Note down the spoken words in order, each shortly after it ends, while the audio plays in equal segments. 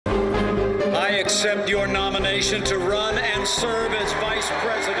I accept your nomination to run and serve as Vice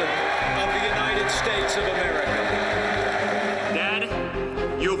President of the United States of America.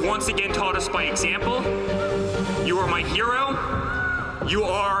 Dad, you have once again taught us by example. You are my hero. You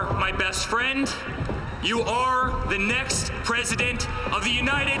are my best friend. You are the next President of the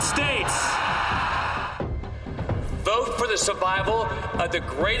United States. Vote for the survival of the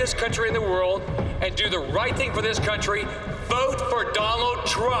greatest country in the world and do the right thing for this country. Vote for Donald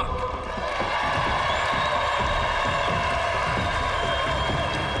Trump.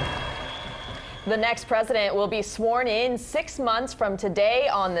 The next president will be sworn in 6 months from today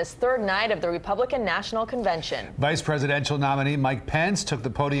on this third night of the Republican National Convention. Vice presidential nominee Mike Pence took the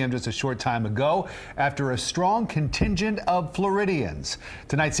podium just a short time ago after a strong contingent of Floridians.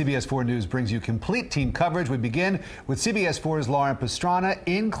 Tonight, CBS 4 News brings you complete team coverage. We begin with CBS 4's Lauren Pastrana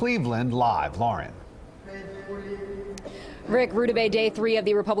in Cleveland live. Lauren. Rick, Rutabaga Day 3 of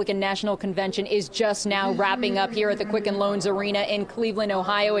the Republican National Convention is just now wrapping up here at the Quicken Loans Arena in Cleveland,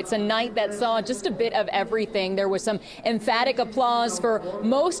 Ohio. It's a night that saw just a bit of everything. There was some emphatic applause for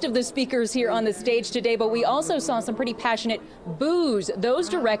most of the speakers here on the stage today, but we also saw some pretty passionate boos, those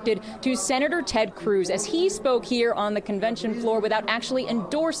directed to Senator Ted Cruz as he spoke here on the convention floor without actually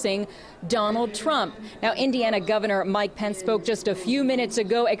endorsing Donald Trump. Now, Indiana Governor Mike Pence spoke just a few minutes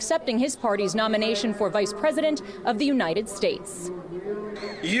ago, accepting his party's nomination for Vice President of the United States.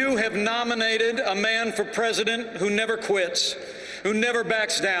 You have nominated a man for president who never quits, who never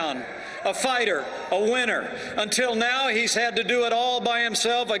backs down, a fighter, a winner. Until now, he's had to do it all by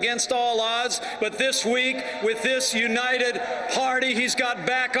himself against all odds. But this week, with this united party, he's got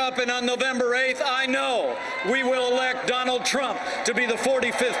backup. And on November 8th, I know we will elect Donald Trump to be the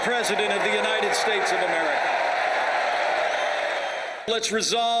 45th president of the United States of America. Let's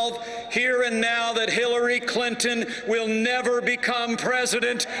resolve here and now that Hillary Clinton will never become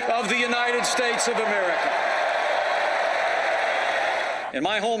president of the United States of America. In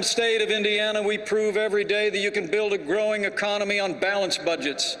my home state of Indiana, we prove every day that you can build a growing economy on balanced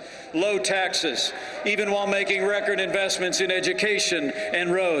budgets, low taxes, even while making record investments in education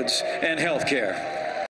and roads and health care.